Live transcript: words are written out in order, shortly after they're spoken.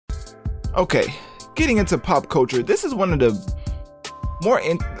Okay, getting into pop culture. This is one of the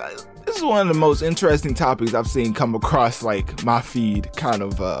most interesting topics I've seen come across like my feed. Kind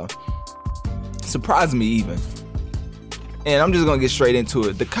of surprised me even. And I'm just gonna get straight into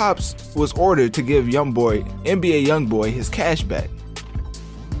it. The cops was ordered to give NBA Youngboy, his cash back.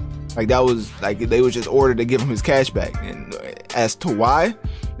 Like that was like they were just ordered to give him his cash back. And as to why,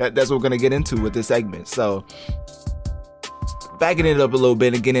 that's what we're gonna get into with this segment. So, backing it up a little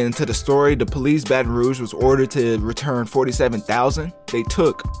bit and getting into the story, the police Baton Rouge was ordered to return $47,000 they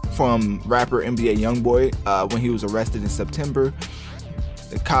took from rapper NBA Youngboy when he was arrested in September.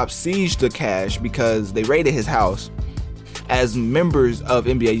 The cops seized the cash because they raided his house. As members of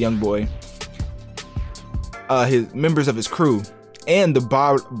NBA Youngboy, his members of his crew, and the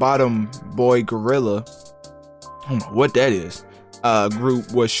Bottom Boy Gorilla, I don't know what that is,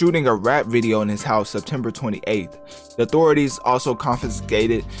 group was shooting a rap video in his house September 28th. The authorities also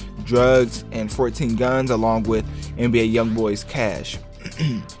confiscated drugs and 14 guns along with NBA Youngboy's cash.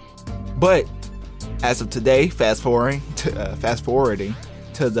 But as of today, fast forwarding to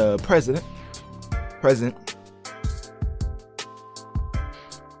the present,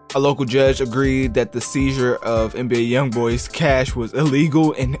 a local judge agreed that the seizure of NBA Youngboy's cash was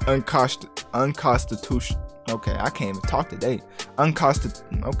illegal and unconstitutional. Okay, I can't even talk today.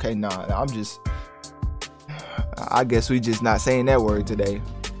 Okay, nah, I guess we just not saying that word today.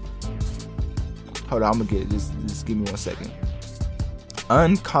 Hold on, I'm gonna just give me 1 second.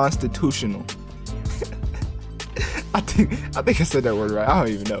 Unconstitutional. I think I said that word right. I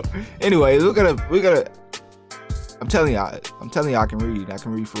don't even know. Anyway, we're gonna. I'm telling y'all, I can read. I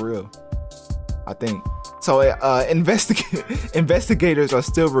can read for real. I think. So, investigators are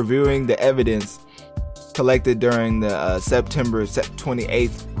still reviewing the evidence collected during the September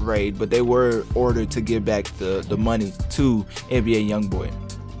 28th raid, but they were ordered to give back the money to NBA Youngboy.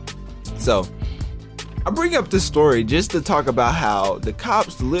 So, I bring up this story just to talk about how the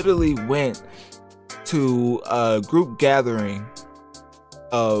cops literally went to a group gathering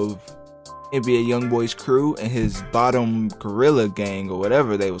of NBA Youngboy's crew and his Bottom Gorilla gang or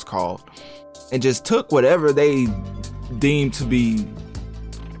whatever they was called, and just took whatever they deemed to be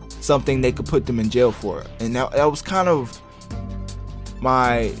something they could put them in jail for. And that was kind of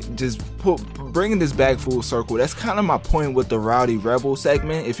my bringing this back full circle. That's kind of my point with the Rowdy Rebel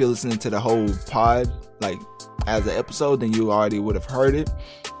segment. If you're listening to the whole pod like as an episode, then you already would have heard it.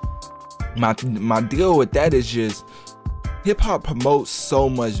 My deal with that is just hip-hop promotes so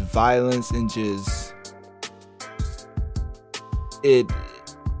much violence and just it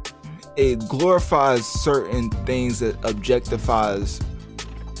glorifies certain things that objectifies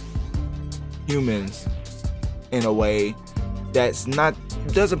humans in a way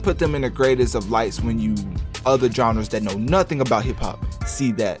doesn't put them in the greatest of lights when other genres that know nothing about hip-hop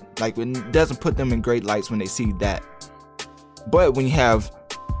see that. Like, it doesn't put them in great lights when they see that. But when you have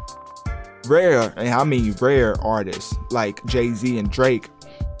rare artists like Jay-Z and Drake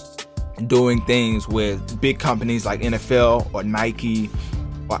doing things with big companies like NFL or Nike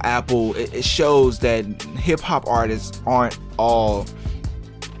or Apple, it shows that hip-hop artists aren't all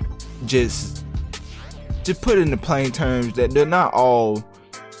just put it in the plain terms, that they're not all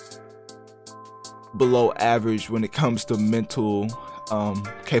below average when it comes to mental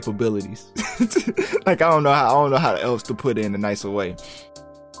capabilities. Like, I don't know how else to put it in a nicer way,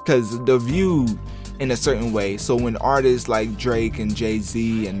 because they're viewed in a certain way. So when artists like Drake and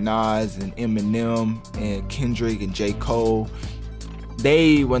Jay-Z and Nas and Eminem and Kendrick and J. Cole,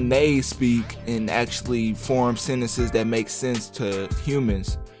 when they speak and actually form sentences that make sense to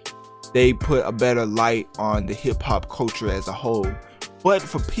humans, they put a better light on the hip-hop culture as a whole. But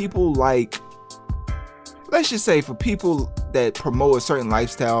for people like, let's just say, for people that promote a certain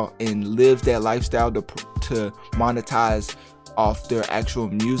lifestyle and live that lifestyle to monetize off their actual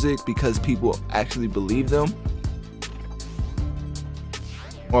music because people actually believe them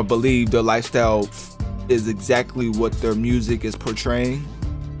or believe their lifestyle is exactly what their music is portraying,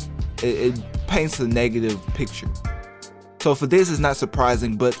 it paints a negative picture. So for this, it's not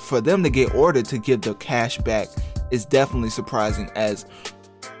surprising, but for them to get ordered to give their cash back is definitely surprising, as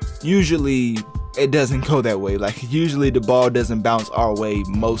usually it doesn't go that way. Like, usually the ball doesn't bounce our way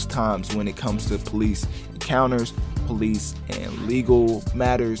most times when it comes to police encounters, police and legal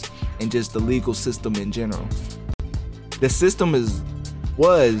matters, and just the legal system in general. The system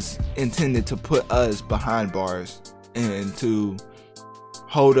was intended to put us behind bars and to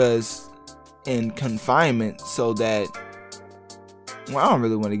hold us in confinement so that, well, I don't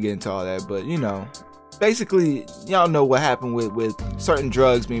really want to get into all that, but basically, y'all know what happened with certain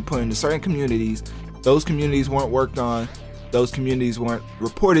drugs being put into certain communities. Those communities weren't worked on. those communities weren't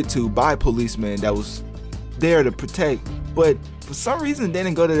reported to by policemen that was there to protect, but for some reason they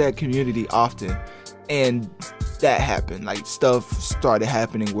didn't go to that community often, and that happened. Like, stuff started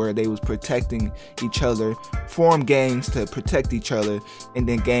happening where they was protecting each other, formed gangs to protect each other, and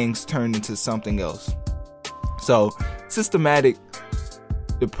then gangs turned into something else. So systematic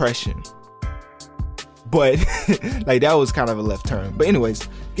depression. But like, that was kind of a left turn. But anyways,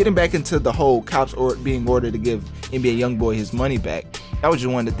 getting back into the whole cops being ordered to give NBA Youngboy his money back, that was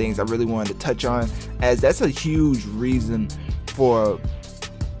just one of the things I really wanted to touch on, as that's a huge reason for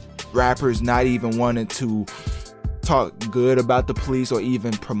rappers not even wanting to talk good about the police or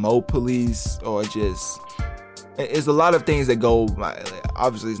even promote police, or just, it's a lot of things that go,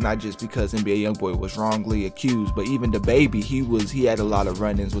 obviously it's not just because NBA Youngboy was wrongly accused, but even the baby, he had a lot of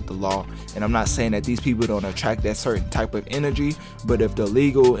run-ins with the law. And I'm not saying that these people don't attract that certain type of energy, but if they're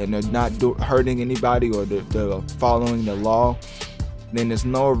legal and they're not hurting anybody, or they're following the law, then there's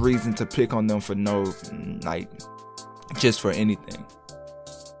no reason to pick on them for just for anything.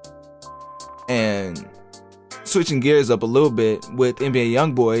 And switching gears up a little bit with NBA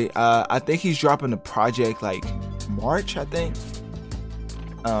Youngboy, I think he's dropping a project like March, I think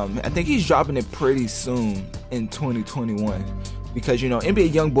he's dropping it pretty soon in 2021, because NBA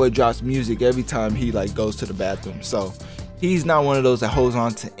Youngboy drops music every time he like goes to the bathroom. So he's not one of those that holds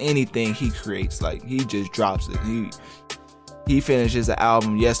on to anything he creates. Like, he just drops it. He finishes the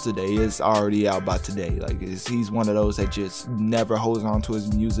album yesterday, it's already out by today. Like, he's one of those that just never holds on to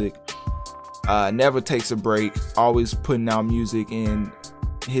his music, never takes a break, always putting out music. And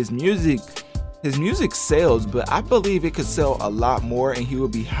his music sells, but I believe it could sell a lot more and he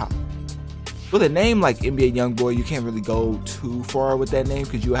would be hot. With a name like NBA Youngboy, you can't really go too far with that name,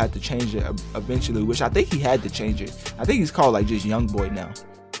 because you have to change it eventually, which I think he had to change it. I think he's called like just Youngboy now.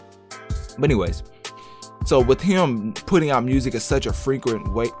 But anyways, so with him putting out music at such a frequent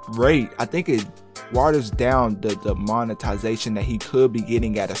rate, I think it waters down the monetization that he could be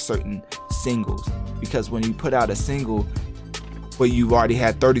getting at a certain singles. Because when you put out a single, but you've already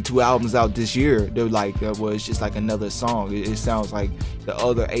had 32 albums out this year, they're like, well, it's just like another song. It sounds like the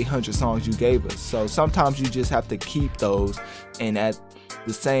other 800 songs you gave us. So sometimes you just have to keep those, and at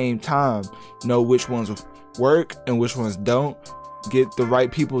the same time know which ones work and which ones don't. Get the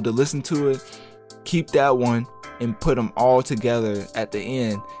right people to listen to it, keep that one, and put them all together at the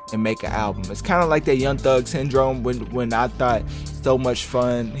end and make an album. It's kind of like that Young Thug syndrome, when I thought So Much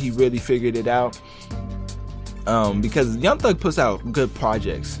Fun, he really figured it out. Because Young Thug puts out good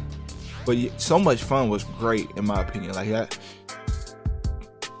projects, but So Much Fun was great in my opinion. Like that,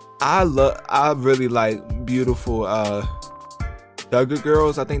 I really like Beautiful Thugger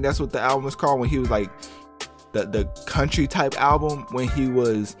Girls. I think that's what the album was called, when he was like the country type album, when he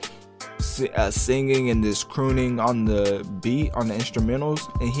was singing and just crooning on the beat, on the instrumentals.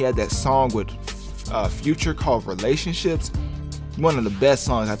 And he had that song with Future called Relationships, one of the best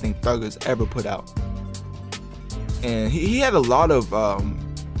songs I think Thugger's ever put out. And he had a lot of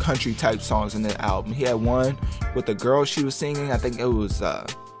country type songs in that album. He had one with the girl she was singing. I think it was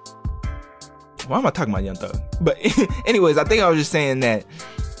why am I talking about Young Thug? But anyways, I think I was just saying that,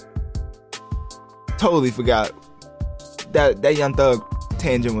 totally forgot that Young Thug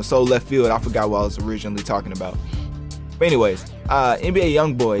tangent was so left field, I forgot what I was originally talking about. But anyways, NBA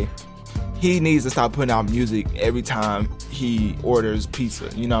Youngboy, he needs to stop putting out music every time he orders pizza,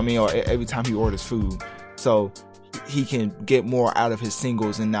 you know what I mean, or every time he orders food, so he can get more out of his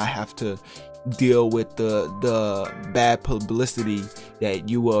singles and not have to deal with the bad publicity that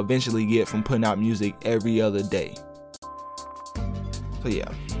you will eventually get from putting out music every other day. So yeah,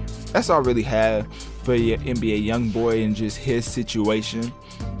 that's all I really have for your NBA Youngboy and just his situation.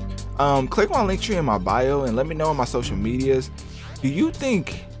 Click my link tree in my bio and let me know on my social medias. Do you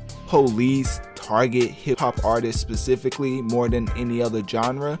think police target hip-hop artists specifically more than any other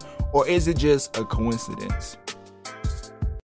genre, or is it just a coincidence?